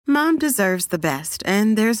Mom deserves the best,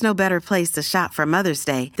 and there's no better place to shop for Mother's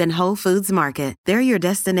Day than Whole Foods Market. They're your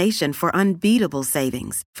destination for unbeatable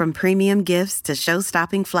savings, from premium gifts to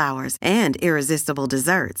show-stopping flowers and irresistible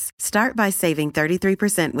desserts. Start by saving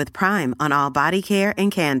 33% with Prime on all body care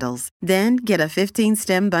and candles. Then get a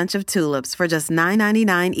 15-stem bunch of tulips for just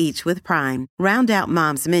 $9.99 each with Prime. Round out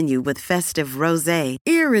Mom's menu with festive rosé,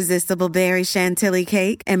 irresistible berry chantilly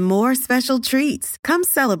cake, and more special treats. Come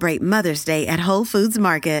celebrate Mother's Day at Whole Foods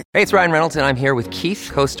Market. Hey, it's Ryan Reynolds, and I'm here with Keith,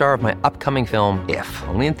 co-star of my upcoming film, If,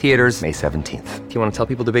 only in theaters May 17th. Do you want to tell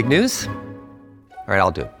people the big news? All right,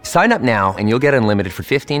 I'll do it. Sign up now and you'll get unlimited for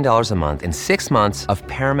 $15 a month and 6 months of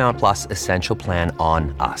Paramount Plus Essential Plan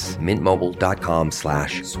on us.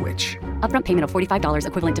 MintMobile.com/switch. Upfront payment of $45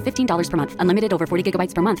 equivalent to $15 per month. Unlimited over 40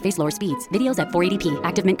 gigabytes per month. Face lower speeds. Videos at 480p.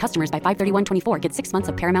 Active Mint customers by 531.24 get 6 months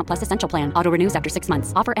of Paramount Plus Essential Plan. Auto renews after 6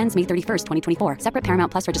 months. Offer ends May 31st, 2024. Separate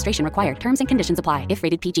Paramount Plus registration required. Terms and conditions apply if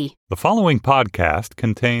rated PG. The following podcast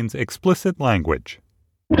contains explicit language.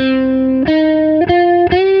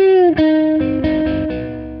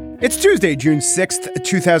 It's Tuesday, June 6th,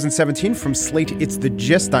 2017. From Slate, it's The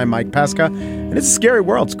Gist. I'm Mike Pesca, and it's a scary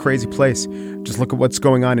world. It's a crazy place. Just look at what's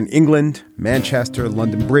going on in England, Manchester,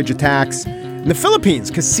 London Bridge attacks. In the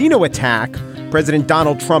Philippines, casino attack. President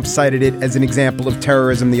Donald Trump cited it as an example of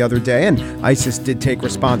terrorism the other day, and ISIS did take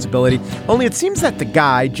responsibility. Only it seems that the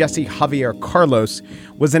guy, Jesse Javier Carlos,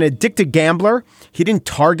 was an addicted gambler. He didn't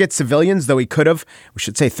target civilians, though he could have. We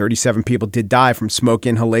should say 37 people did die from smoke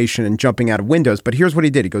inhalation and jumping out of windows. But here's what he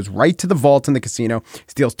did. He goes right to the vault in the casino,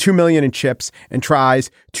 steals $2 million in chips, and tries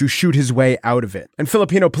to shoot his way out of it. And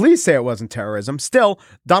Filipino police say it wasn't terrorism. Still,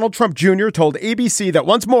 Donald Trump Jr. told ABC that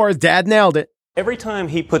once more his dad nailed it. Every time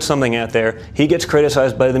he puts something out there, he gets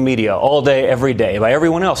criticized by the media all day, every day, by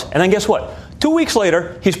everyone else. And then guess what? 2 weeks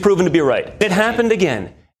later, he's proven to be right. It happened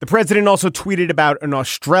again. The president also tweeted about an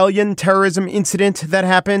Australian terrorism incident that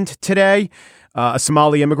happened today. A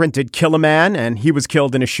Somali immigrant did kill a man, and he was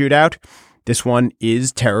killed in a shootout. This one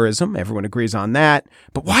is terrorism. Everyone agrees on that.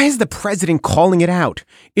 But why is the president calling it out?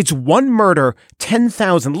 It's one murder,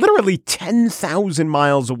 10,000, literally 10,000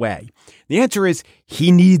 miles away. The answer is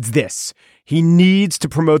he needs this. He needs to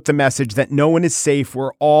promote the message that no one is safe.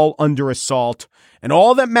 We're all under assault. And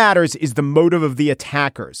all that matters is the motive of the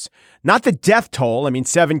attackers, not the death toll.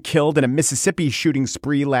 7 killed in a Mississippi shooting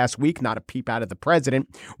spree last week. Not a peep out of the president.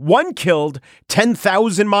 1 killed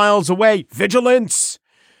 10,000 miles away. Vigilance.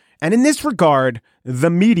 And in this regard, the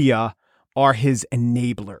media are his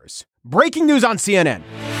enablers. Breaking news on CNN.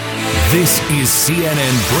 This is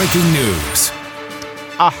CNN breaking news.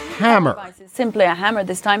 A hammer. Simply a hammer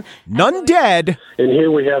this time. None dead. And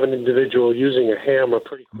here we have an individual using a hammer.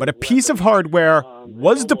 But a piece of hardware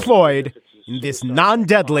was deployed in this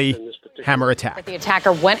non-deadly hammer attack. The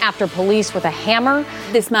attacker went after police with a hammer.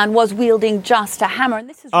 This man was wielding just a hammer. And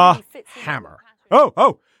this is really hammer.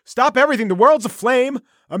 Oh, stop everything. The world's aflame.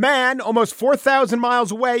 A man almost 4,000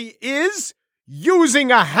 miles away is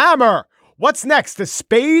using a hammer. What's next? A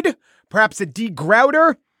spade? Perhaps a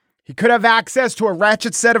degrouter? He could have access to a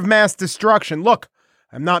ratchet set of mass destruction. Look,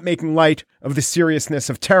 I'm not making light of the seriousness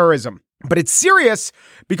of terrorism, but it's serious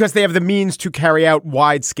because they have the means to carry out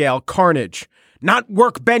wide-scale carnage, not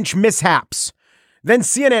workbench mishaps. Then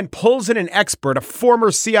CNN pulls in an expert, a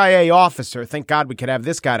former CIA officer. Thank God we could have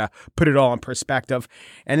this guy to put it all in perspective.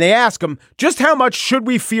 And they ask him, just how much should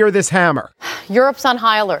we fear this hammer? Europe's on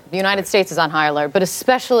high alert. The United States is on high alert, but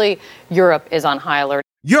especially Europe is on high alert.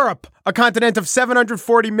 Europe, a continent of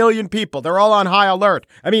 740 million people. They're all on high alert.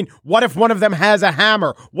 What if one of them has a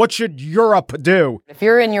hammer? What should Europe do? If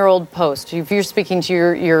you're in your old post, if you're speaking to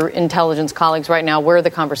your intelligence colleagues right now, where are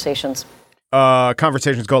the conversations?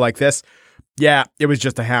 Conversations go like this. Yeah, it was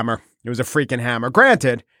just a hammer. It was a freaking hammer.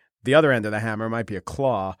 Granted, the other end of the hammer might be a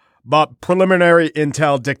claw, but preliminary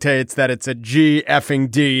intel dictates that it's a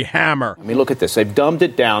G-effing-D hammer. Look at this. They've dumbed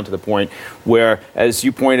it down to the point where, as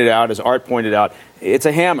you pointed out, as Art pointed out, it's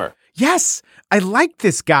a hammer. Yes, I like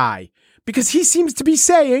this guy because he seems to be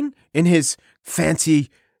saying, in his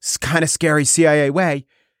fancy, kind of scary CIA way,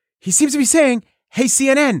 he seems to be saying, hey,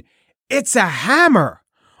 CNN, it's a hammer.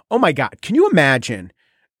 Oh, my God. Can you imagine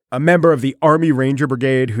a member of the Army Ranger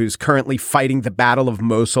Brigade who's currently fighting the Battle of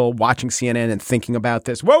Mosul, watching CNN and thinking about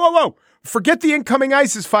this? Whoa. Forget the incoming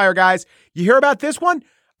ISIS fire, guys. You hear about this one?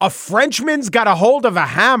 A Frenchman's got a hold of a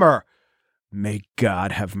hammer. May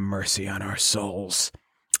God have mercy on our souls.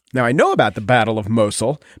 Now, I know about the Battle of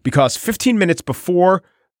Mosul because 15 minutes before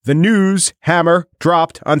the news hammer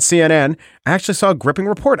dropped on CNN, I actually saw a gripping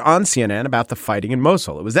report on CNN about the fighting in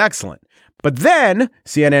Mosul. It was excellent. But then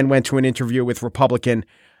CNN went to an interview with Republican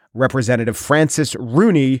Representative Francis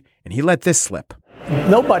Rooney, and he let this slip.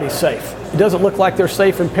 Nobody's safe. It doesn't look like they're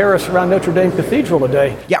safe in Paris around Notre Dame Cathedral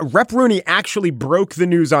today. Yeah, Rep. Rooney actually broke the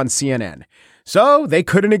news on CNN. So they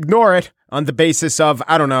couldn't ignore it on the basis of,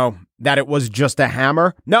 I don't know, that it was just a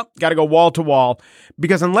hammer. Nope, got to go wall to wall.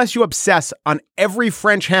 Because unless you obsess on every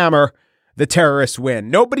French hammer, the terrorists win.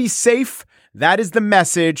 Nobody's safe. That is the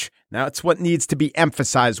message. Now it's what needs to be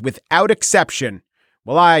emphasized without exception.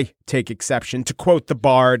 Well, I take exception to quote the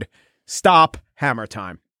bard, stop hammer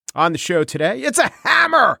time. On the show today, it's a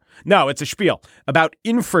hammer. No, it's a spiel about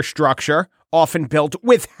infrastructure often built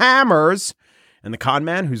with hammers and the con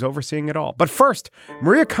man who's overseeing it all. But first,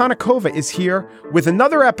 Maria Konnikova is here with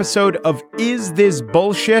another episode of Is This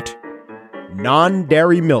Bullshit?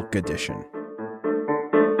 Non-Dairy Milk Edition.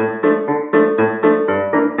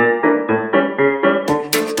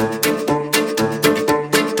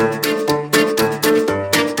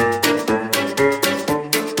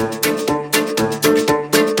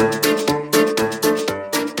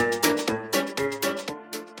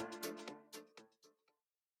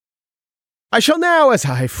 I shall now, as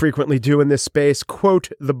I frequently do in this space, quote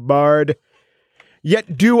the bard,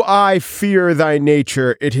 "Yet do I fear thy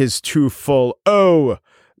nature, it is too full, oh,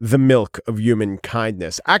 the milk of human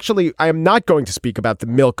kindness." Actually, I am not going to speak about the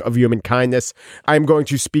milk of human kindness. I am going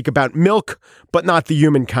to speak about milk, but not the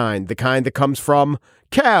human kind, the kind that comes from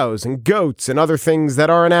cows and goats and other things that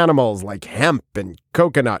aren't animals like hemp and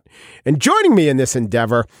coconut. And joining me in this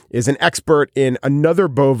endeavor is an expert in another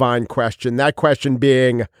bovine question, that question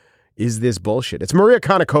being, is this bullshit? It's Maria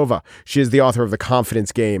Konnikova. She is the author of The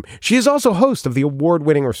Confidence Game. She is also host of the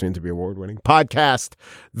award-winning, or soon-to-be award-winning, podcast,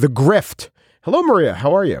 The Grift. Hello, Maria.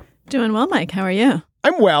 How are you? Doing well, Mike. How are you?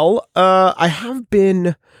 I'm well. I have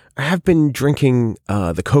been drinking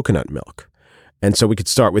the coconut milk. And so we could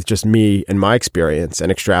start with just me and my experience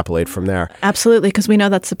and extrapolate from there. Absolutely, because we know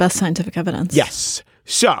that's the best scientific evidence. Yes.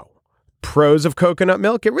 So, pros of coconut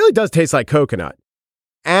milk. It really does taste like coconut.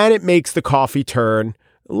 And it makes the coffee turn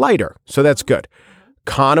lighter. So that's good.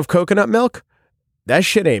 Con of coconut milk, that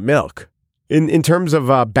shit ain't milk. In terms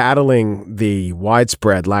of battling the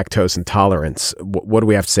widespread lactose intolerance, what do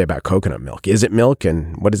we have to say about coconut milk? Is it milk?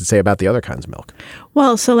 And what does it say about the other kinds of milk?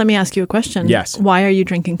 Well, so let me ask you a question. Yes. Why are you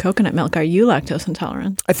drinking coconut milk? Are you lactose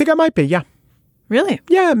intolerant? I think I might be, yeah. Really?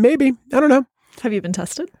 Yeah, maybe. I don't know. Have you been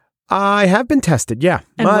tested? I have been tested, yeah.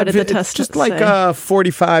 And what did the test say? Just say? like a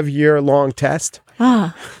 45-year-long test.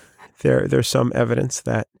 Ah. There's some evidence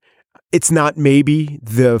that it's not maybe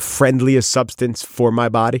the friendliest substance for my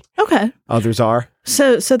body. Okay. Others are.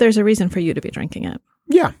 So there's a reason for you to be drinking it.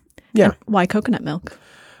 Yeah. Yeah. And why coconut milk?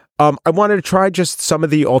 I wanted to try just some of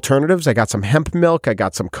the alternatives. I got some hemp milk. I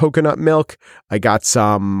got some coconut milk. I got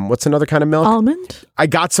some, what's another kind of milk? Almond? I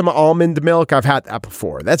got some almond milk. I've had that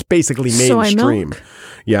before. That's basically mainstream. Soy milk?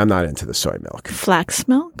 Yeah, I'm not into the soy milk. Flax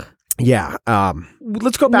milk? Yeah.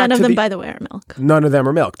 Let's go back to None of them, by the way, are milk. None of them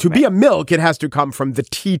are milk. To be a milk, it has to come from the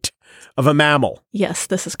teat of a mammal. Yes,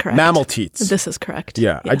 this is correct. Mammal teats. This is correct.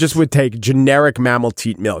 Yeah. Yes. I just would take generic mammal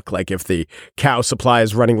teat milk. Like if the cow supply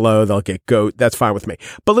is running low, they'll get goat. That's fine with me.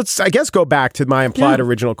 But let's, I guess, go back to my implied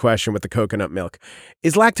original question with the coconut milk.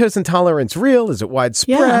 Is lactose intolerance real? Is it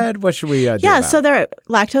widespread? Yeah. What should we do Yeah, about so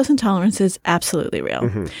lactose intolerance is absolutely real.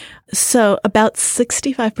 Mm-hmm. So about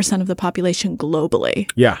 65% of the population globally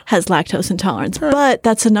has lactose intolerance. But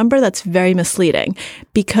that's a number that's very misleading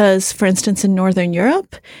because, for instance, in Northern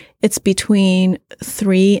Europe, it's between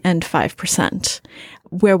 3 and 5%.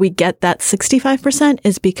 Where we get that 65%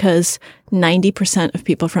 is because 90% of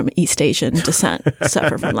people from East Asian descent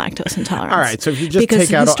suffer from lactose intolerance. All right, so if you just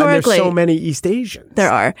take out, and there's so many East Asians.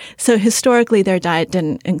 There are. So historically, their diet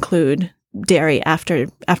didn't include dairy after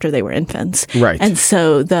they were infants. Right. And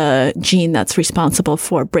so the gene that's responsible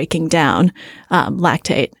for breaking down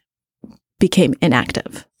lactate became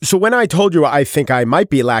inactive. So when I told you I think I might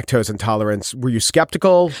be lactose intolerant, were you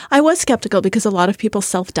skeptical? I was skeptical because a lot of people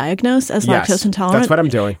self-diagnose as lactose intolerant. That's what I'm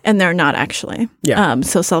doing. And they're not actually. Yeah.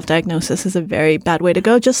 So self-diagnosis is a very bad way to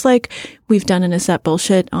go, just like we've done an Is That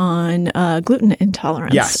Bullshit on gluten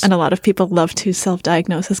intolerance. Yes. And a lot of people love to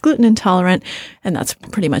self-diagnose as gluten intolerant, and that's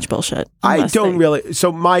pretty much bullshit. I don't really.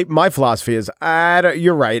 So my philosophy is,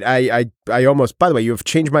 you're right. I almost, by the way, you have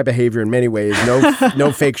changed my behavior in many ways.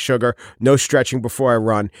 No fake sugar, no stretching before I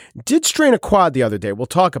run. Did strain a quad the other day. We'll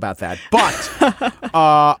talk about that. But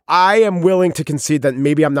I am willing to concede that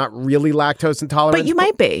maybe I'm not really lactose intolerant. But you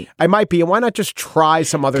might be. I might be. And why not just try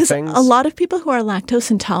some other things? A lot of people who are lactose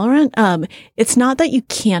intolerant, it's not that you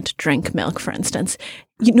can't drink milk, for instance.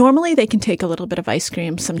 Normally, they can take a little bit of ice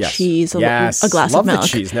cream, some cheese, a glass Love of milk. The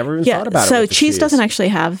cheese. Never even thought about it. So with the cheese doesn't actually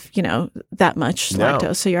have, that much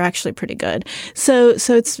lactose. So you're actually pretty good. So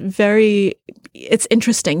it's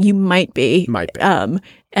interesting. You might be.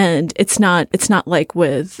 And it's not like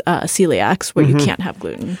with celiacs where you can't have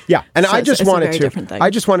gluten. Yeah, and so I just wanted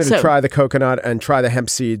to So, try the coconut and try the hemp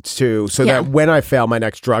seeds too, so that when I fail my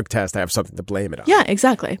next drug test, I have something to blame it on. Yeah,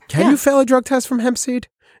 exactly. Can you fail a drug test from hemp seed?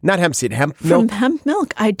 Not hemp seed, hemp milk? From hemp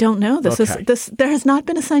milk, I don't know. There has not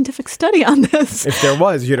been a scientific study on this. If there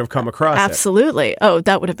was, you'd have come across it. Absolutely. Oh,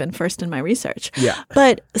 that would have been first in my research. Yeah.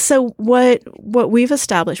 But so what we've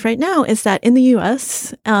established right now is that in the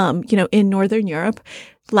U.S., in Northern Europe,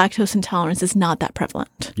 lactose intolerance is not that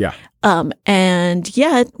prevalent. Yeah. And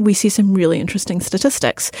yet we see some really interesting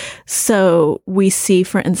statistics. So we see,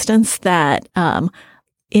 for instance, that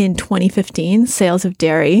in 2015, sales of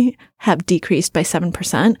dairy have decreased by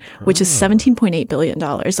 7%, which is $17.8 billion.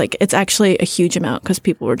 Like, it's actually a huge amount because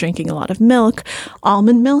people were drinking a lot of milk.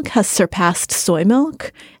 Almond milk has surpassed soy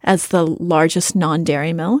milk as the largest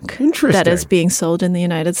non-dairy milk that is being sold in the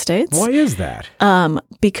United States. Why is that?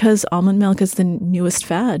 Because almond milk is the newest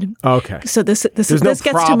fad. Okay. So this no gets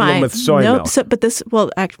to my with soy milk.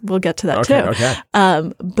 We'll get to that too. Okay.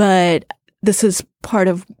 But this is part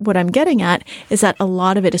of what I'm getting at, is that a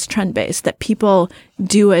lot of it is trend-based, that people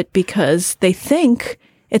do it because they think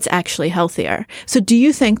it's actually healthier. So do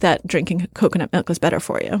you think that drinking coconut milk is better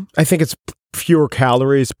for you? I think it's fewer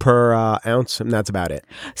calories per ounce, and that's about it.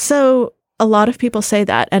 So a lot of people say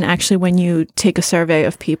that. And actually, when you take a survey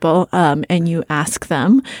of people and you ask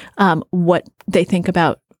them what they think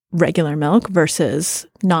about regular milk versus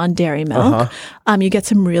non-dairy milk, you get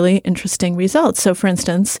some really interesting results. So for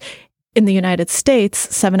instance, in the United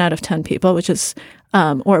States, 7 out of 10 people, which is,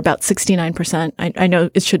 or about 69%. I know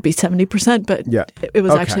it should be 70%, but it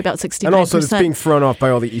was actually about 69%. And also, it's being thrown off by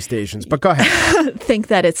all the East Asians. But go ahead. Think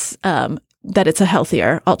that it's a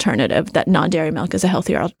healthier alternative, that non-dairy milk is a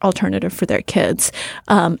healthier alternative for their kids.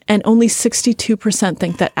 And only 62%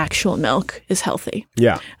 think that actual milk is healthy.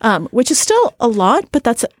 Yeah. Which is still a lot, but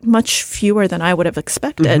that's much fewer than I would have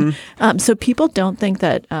expected. So people don't think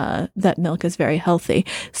that that milk is very healthy.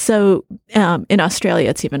 So in Australia,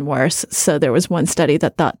 it's even worse. So there was one study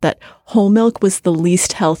that thought that whole milk was the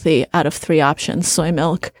least healthy out of 3 options: soy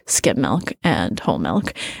milk, skim milk, and whole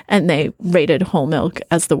milk. And they rated whole milk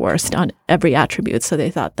as the worst on every attribute. So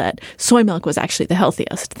they thought that soy milk was actually the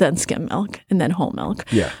healthiest, then skim milk, and then whole milk.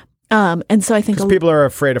 Yeah. And so I think people are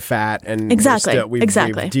afraid of fat, and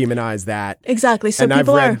we've demonized that. Exactly. So and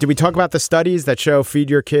people did we talk about the studies that show feed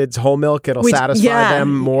your kids whole milk? It'll satisfy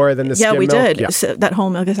them more than the skim milk? Yeah, we did. Yeah. So that whole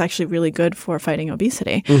milk is actually really good for fighting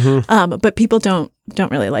obesity. But people don't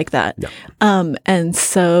really like that. Yeah. And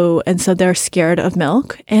so they're scared of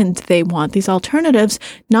milk, and they want these alternatives,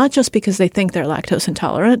 not just because they think they're lactose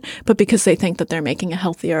intolerant, but because they think that they're making a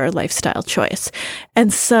healthier lifestyle choice.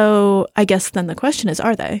 And so I guess then the question is,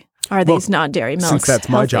 are they? Are these non-dairy milks Since that's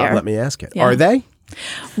my healthier? job, let me ask it. Yeah. Are they?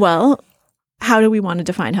 Well, how do we want to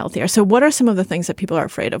define healthier? So what are some of the things that people are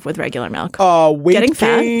afraid of with regular milk? Weight Getting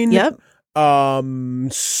gain, fat.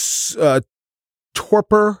 Yep.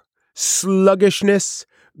 Torpor, sluggishness,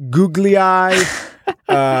 googly eye,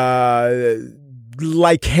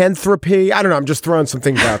 lycanthropy. I don't know. I'm just throwing some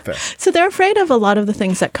things out there. So they're afraid of a lot of the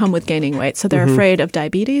things that come with gaining weight. So they're afraid of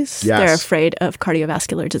diabetes. Yes. They're afraid of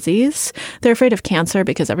cardiovascular disease. They're afraid of cancer,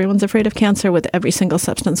 because everyone's afraid of cancer with every single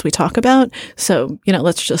substance we talk about. So,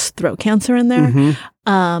 let's just throw cancer in there.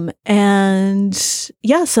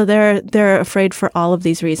 So they're afraid for all of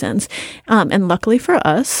these reasons. And luckily for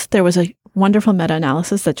us, there was a wonderful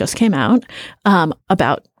meta-analysis that just came out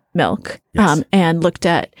about milk and looked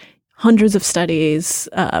at hundreds of studies,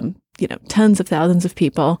 tens of thousands of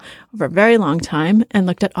people over a very long time, and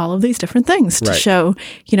looked at all of these different things to show,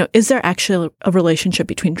 is there actually a relationship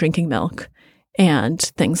between drinking milk and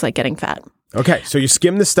things like getting fat? Okay, so you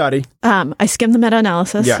skimmed the study. I skimmed the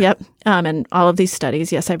meta-analysis, and all of these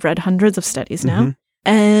studies. Yes, I've read hundreds of studies now.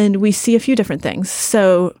 And we see a few different things.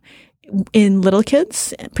 So in little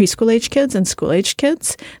kids, preschool-age kids, and school-age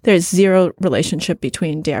kids, there's zero relationship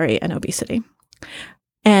between dairy and obesity.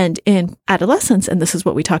 And in adolescents, and this is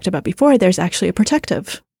what we talked about before, there's actually a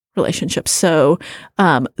protective relationship. So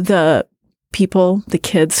the people, the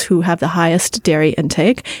kids who have the highest dairy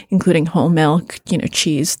intake, including whole milk,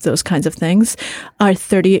 cheese, those kinds of things, are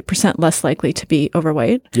 38% less likely to be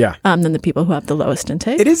overweight than the people who have the lowest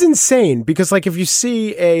intake. It is insane because, if you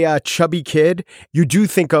see a chubby kid, you do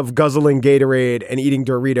think of guzzling Gatorade and eating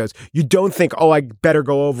Doritos. You don't think, oh, I better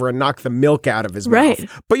go over and knock the milk out of his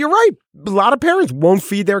mouth. But you're right. A lot of parents won't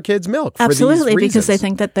feed their kids milk for these reasons. Because they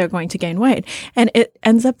think that they're going to gain weight. And it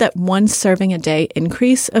ends up that 1 serving a day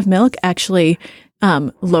increase of milk actually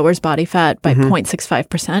lowers body fat by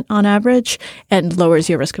 0.65% on average and lowers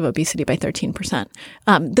your risk of obesity by 13%.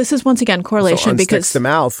 This is once again correlation because the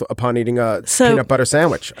mouth upon eating a peanut butter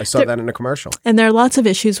sandwich. I saw that in a commercial. And there are lots of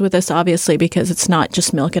issues with this, obviously, because it's not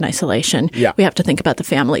just milk in isolation. Yeah. We have to think about the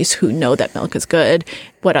families who know that milk is good,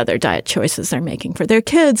 what other diet choices they're making for their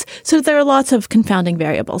kids. So there are lots of confounding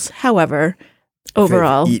variables. However,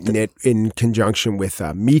 overall, they've eaten it in conjunction with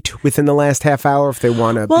meat within the last half hour if they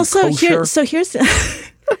want to be kosher. Here's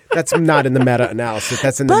that's not in the meta-analysis.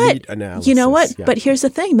 That's in the meat analysis. You know what? Yeah. But here's the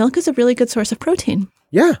thing. Milk is a really good source of protein.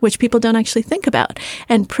 Yeah. Which people don't actually think about.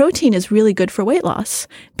 And protein is really good for weight loss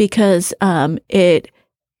because it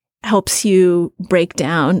helps you break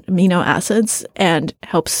down amino acids and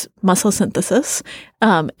helps muscle synthesis.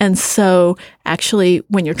 And so actually,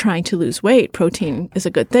 when you're trying to lose weight, protein is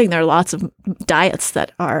a good thing. There are lots of diets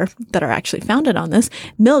that are actually founded on this.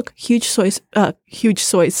 Milk, huge source of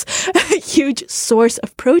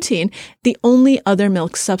protein. The only other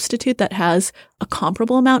milk substitute that has a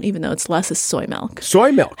comparable amount, even though it's less, is soy milk.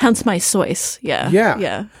 Soy milk. Hence my soys. Yeah.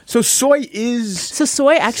 Yeah. So soy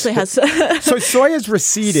actually has. So soy has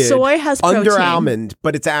receded. Soy has under protein. Almond,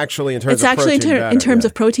 but it's actually in terms of protein in terms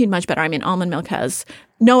of protein much better. I mean, almond milk has.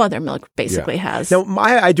 No other milk basically has. Now,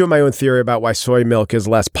 I do have my own theory about why soy milk is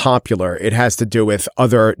less popular. It has to do with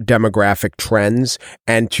other demographic trends.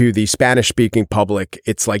 And to the Spanish-speaking public,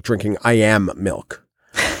 it's like drinking I am milk.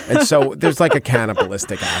 And so there's like a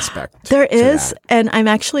cannibalistic aspect. There is. And I'm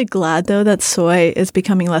actually glad, though, that soy is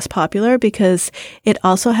becoming less popular because it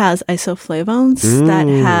also has isoflavones that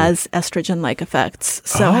has estrogen-like effects.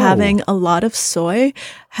 So having a lot of soy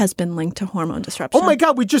has been linked to hormone disruption. Oh my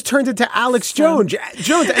God, we just turned into Alex Jones. And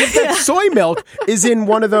if that soy milk is in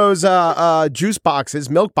one of those juice boxes,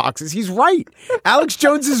 milk boxes, he's right. Alex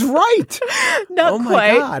Jones is right. Not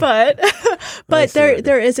quite, but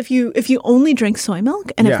there is, if you only drink soy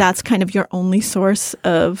milk and if that's kind of your only source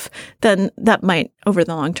of, then that might over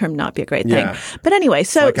the long term not be a great thing. But anyway,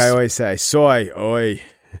 so like I always say, soy, oi.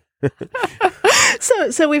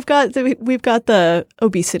 So we've got the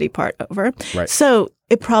obesity part over. Right. So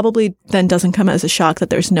it probably then doesn't come as a shock that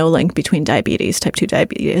there's no link between diabetes, type 2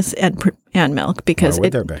 diabetes, and milk because why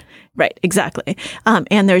would there be? Right, exactly.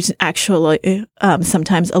 And there's actually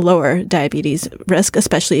sometimes a lower diabetes risk,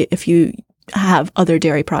 especially if you have other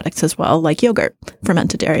dairy products as well, like yogurt,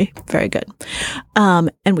 fermented dairy, very good.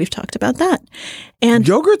 And we've talked about that. And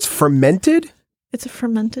yogurt's fermented? It's a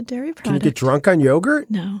fermented dairy product. Can you get drunk on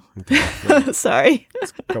yogurt? No. Sorry.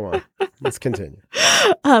 Go on. Let's continue.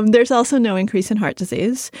 There's also no increase in heart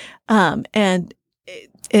disease. And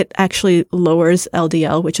it actually lowers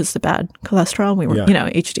LDL, which is the bad cholesterol.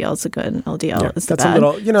 HDL is the good and LDL is the that's bad. A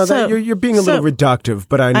little, you're being a little reductive,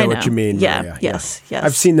 but I know what you mean. Yes.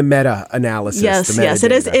 I've seen the meta-analysis. Yes.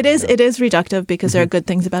 It is reductive because there are good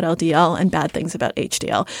things about LDL and bad things about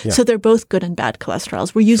HDL. Yeah. So they're both good and bad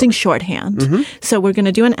cholesterols. We're using shorthand. So we're going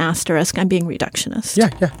to do an asterisk. I'm being reductionist.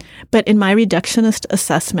 Yeah. But in my reductionist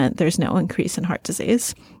assessment, there's no increase in heart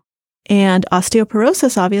disease. And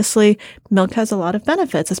osteoporosis, obviously, milk has a lot of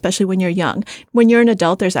benefits, especially when you're young. When you're an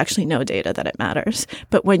adult, there's actually no data that it matters.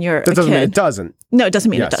 But when you're that doesn't mean it doesn't. No, it doesn't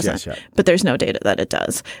mean it doesn't. Yes. But there's no data that it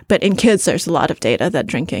does. But in kids, there's a lot of data that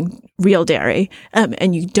drinking real dairy,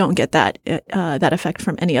 and you don't get that effect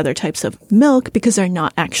from any other types of milk because they're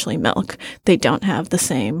not actually milk. They don't have the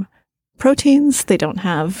same proteins, they don't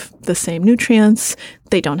have the same nutrients,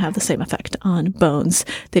 they don't have the same effect on bones,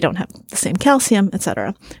 they don't have the same calcium,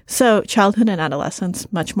 etc. So childhood and adolescence,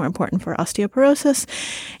 much more important for osteoporosis.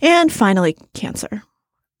 And finally, cancer.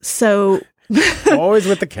 So always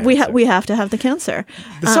with the cancer. We have to have the cancer.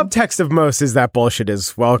 The subtext of most is that bullshit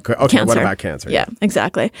is, well, okay, cancer. What about cancer? Yeah,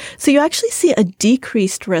 exactly. So you actually see a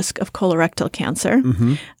decreased risk of colorectal cancer.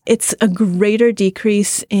 It's a greater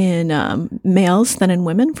decrease in males than in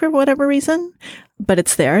women for whatever reason, but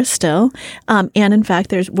it's there still. And in fact,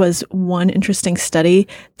 there was one interesting study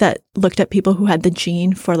that looked at people who had the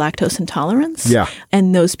gene for lactose intolerance. Yeah.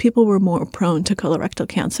 And those people were more prone to colorectal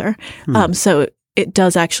cancer. So it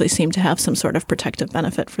does actually seem to have some sort of protective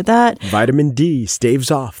benefit for that. Vitamin D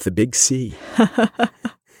staves off the big C.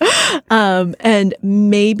 And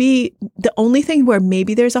maybe the only thing where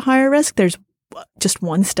maybe there's a higher risk, there's just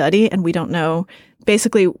one study and we don't know.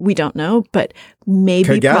 Basically, we don't know, but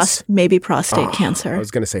maybe prostate cancer. I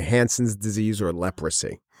was going to say Hansen's disease or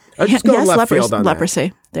leprosy. I was just going left field on leprosy.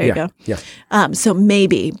 That. There you go. Yeah. So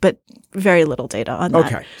maybe, but very little data on that.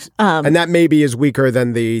 Okay. And that maybe is weaker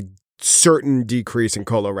than the certain decrease in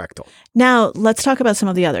colorectal. Now, let's talk about some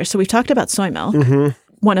of the others. So we've talked about soy milk. Mm-hmm.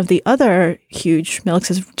 One of the other huge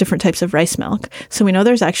milks is different types of rice milk. So we know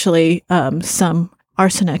there's actually some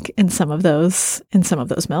arsenic in some of those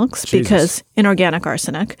milks. Jesus. Because inorganic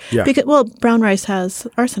arsenic. Yeah. Because brown rice has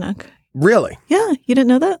arsenic. Really? Yeah. You didn't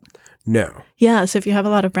know that? No. Yeah. So if you have a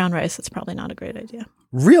lot of brown rice, it's probably not a great idea.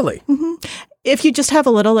 Really? Mm-hmm. If you just have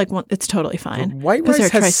a little, it's totally fine. White rice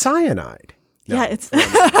has cyanide. No, yeah, it's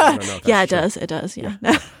yeah, it does. It does. Yeah.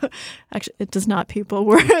 No. Actually, it does not. People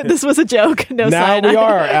were. This was a joke. No now cyanide. Now we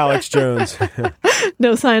are Alex Jones.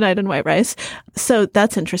 No cyanide in white rice. So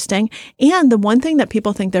that's interesting. And the one thing that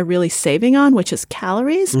people think they're really saving on, which is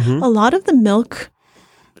calories, a lot of the milk,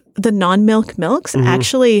 the non-milk milks,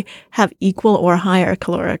 actually have equal or higher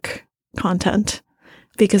caloric content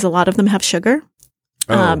because a lot of them have sugar.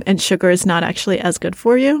 And sugar is not actually as good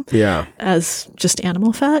for you as just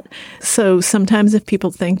animal fat. So sometimes if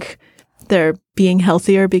people think they're being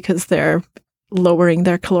healthier because they're lowering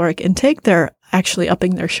their caloric intake, they're actually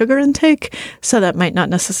upping their sugar intake. So that might not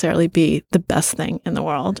necessarily be the best thing in the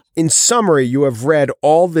world. In summary, you have read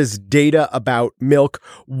all this data about milk.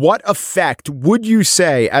 What effect would you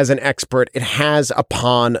say, as an expert, it has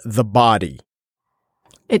upon the body?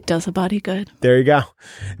 It does a body good. There you go.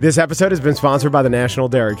 This episode has been sponsored by the National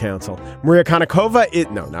Dairy Council. Maria Konnikova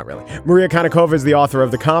not really. Maria Konnikova is the author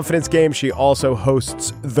of The Confidence Game. She also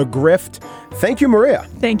hosts The Grift. Thank you, Maria.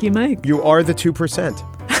 Thank you, Mike. You are the 2%.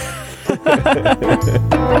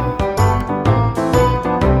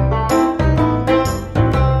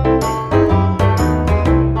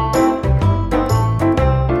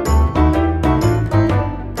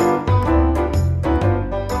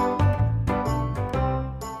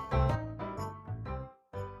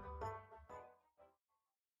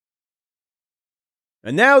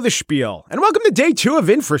 And now the spiel. And welcome to day 2 of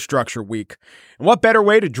Infrastructure Week. And what better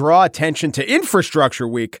way to draw attention to Infrastructure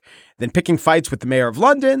Week than picking fights with the mayor of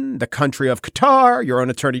London, the country of Qatar, your own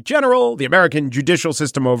attorney general, the American judicial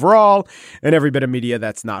system overall, and every bit of media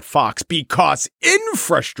that's not Fox, because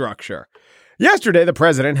infrastructure. Yesterday, the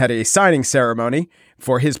president had a signing ceremony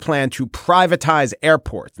for his plan to privatize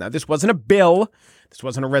airports. Now, this wasn't a bill. This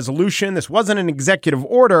wasn't a resolution. This wasn't an executive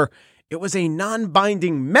order. It was a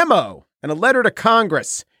non-binding memo and a letter to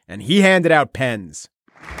Congress, and he handed out pens.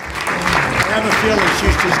 I have a feeling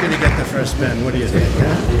she's just going to get the first pen. What do you think?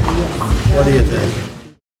 Huh? What do you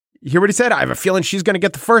think? You hear what he said? I have a feeling she's going to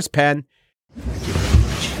get the first pen. Thank you very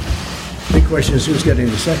much. Big question is who's getting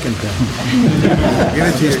the second pen?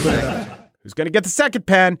 Who's going to get the second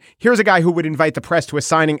pen? Here's a guy who would invite the press to a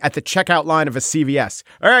signing at the checkout line of a CVS.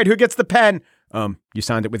 All right, who gets the pen? You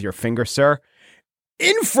signed it with your finger, sir.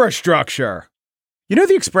 Infrastructure. You know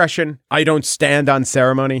the expression, I don't stand on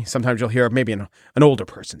ceremony? Sometimes you'll hear maybe an older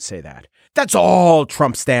person say that. That's all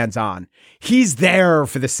Trump stands on. He's there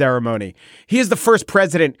for the ceremony. He is the first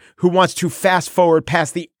president who wants to fast forward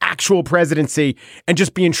past the actual presidency and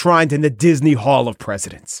just be enshrined in the Disney Hall of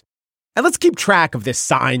Presidents. And let's keep track of this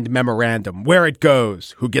signed memorandum, where it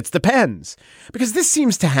goes, who gets the pens. Because this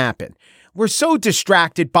seems to happen. We're so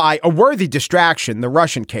distracted by a worthy distraction, the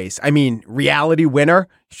Russian case. I mean, reality winner.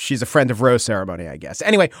 She's a friend of Rose ceremony, I guess.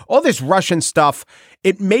 Anyway, all this Russian stuff,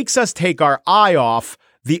 it makes us take our eye off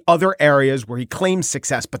the other areas where he claims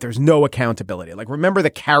success, but there's no accountability. Like, remember the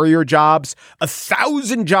carrier jobs?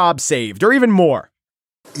 1,000 jobs saved, or even more.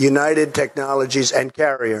 United Technologies and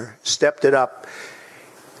Carrier stepped it up.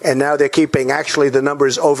 And now they're keeping actually the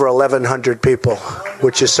numbers over 1,100 people,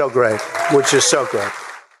 which is so great,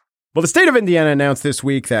 Well, the state of Indiana announced this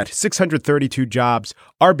week that 632 jobs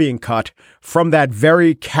are being cut from that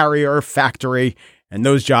very carrier factory, and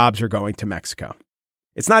those jobs are going to Mexico.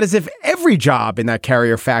 It's not as if every job in that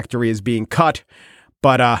carrier factory is being cut,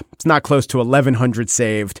 but it's not close to 1,100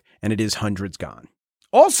 saved, and it is hundreds gone.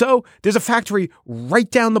 Also, there's a factory right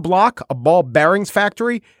down the block, a ball bearings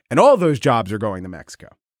factory, and all those jobs are going to Mexico.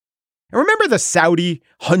 And remember the Saudi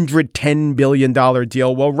 $110 billion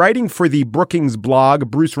deal? Well, writing for the Brookings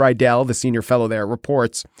blog, Bruce Rydell, the senior fellow there,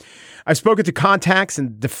 reports, I've spoken to contacts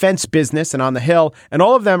in defense business and on the Hill, and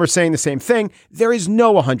all of them are saying the same thing. There is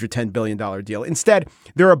no $110 billion deal. Instead,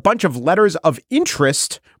 there are a bunch of letters of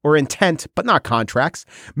interest or intent, but not contracts.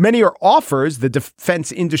 Many are offers the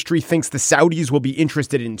defense industry thinks the Saudis will be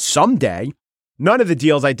interested in someday. None of the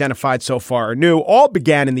deals identified so far are new. All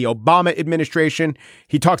began in the Obama administration.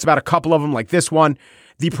 He talks about a couple of them, like this one,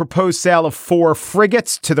 the proposed sale of 4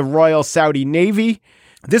 frigates to the Royal Saudi Navy.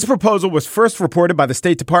 This proposal was first reported by the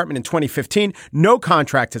State Department in 2015. No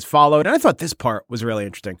contract has followed. And I thought this part was really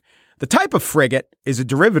interesting. The type of frigate is a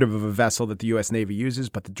derivative of a vessel that the U.S. Navy uses,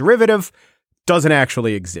 but the derivative doesn't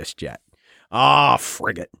actually exist yet.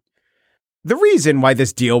 Frigate. The reason why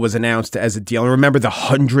this deal was announced as a deal, and remember the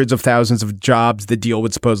hundreds of thousands of jobs the deal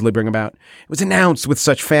would supposedly bring about, it was announced with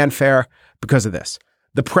such fanfare because of this.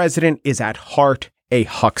 The president is at heart a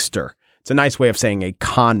huckster. It's a nice way of saying a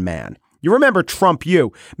con man. You remember Trump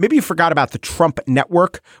U. Maybe you forgot about the Trump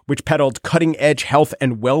Network, which peddled cutting-edge health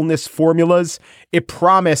and wellness formulas.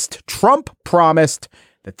 Trump promised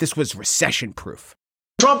that this was recession-proof.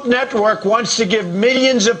 Trump Network wants to give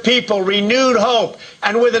millions of people renewed hope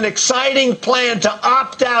and with an exciting plan to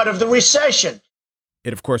opt out of the recession.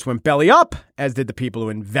 It, of course, went belly up, as did the people who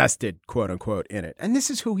invested, quote unquote, in it. And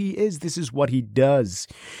this is who he is. This is what he does.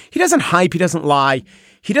 He doesn't hype. He doesn't lie.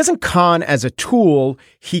 He doesn't con as a tool.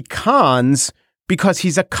 He cons because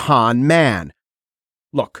he's a con man.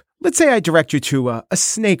 Look, let's say I direct you to a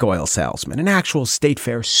snake oil salesman, an actual State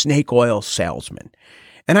Fair snake oil salesman.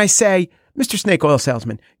 And I say, Mr. Snake Oil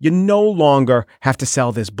Salesman, you no longer have to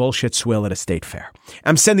sell this bullshit swill at a state fair.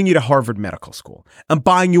 I'm sending you to Harvard Medical School. I'm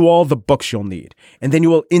buying you all the books you'll need. And then you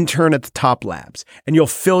will intern at the top labs. And you'll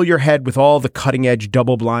fill your head with all the cutting-edge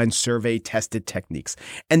double-blind survey-tested techniques.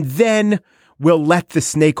 And then we'll let the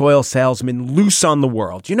snake oil salesman loose on the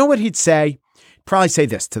world. You know what he'd say? He'd probably say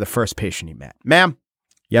this to the first patient he met. Ma'am,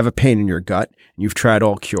 you have a pain in your gut, and you've tried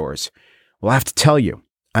all cures. Well, I have to tell you,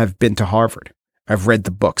 I've been to Harvard. I've read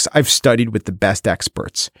the books. I've studied with the best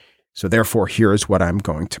experts. So therefore, here's what I'm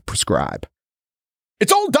going to prescribe.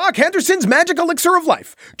 It's old Doc Henderson's magic elixir of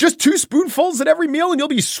life. Just 2 spoonfuls at every meal and you'll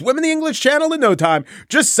be swimming the English Channel in no time.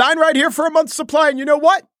 Just sign right here for a month's supply. And you know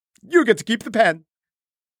what? You get to keep the pen.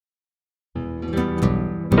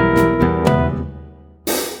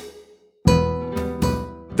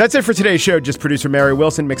 That's it for today's show. Just producer Mary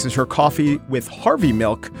Wilson mixes her coffee with Harvey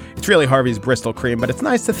milk. It's really Harvey's Bristol cream, but it's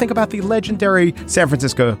nice to think about the legendary San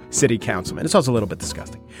Francisco City Councilman. It's also a little bit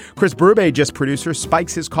disgusting. Chris Brube, just producer,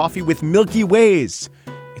 spikes his coffee with Milky Ways.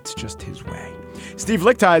 It's just his way. Steve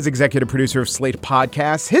Lichtai is executive producer of Slate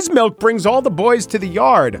Podcasts. His milk brings all the boys to the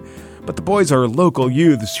yard. But the boys are local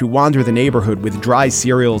youths who wander the neighborhood with dry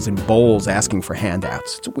cereals in bowls asking for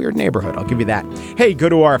handouts. It's a weird neighborhood, I'll give you that. Hey, go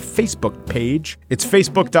to our Facebook page. It's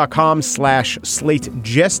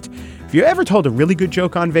facebook.com/SlateGist. If you ever told a really good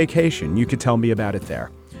joke on vacation, you could tell me about it there.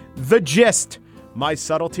 The Gist. My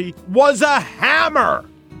subtlety was a hammer.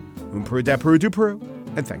 And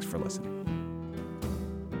thanks for listening.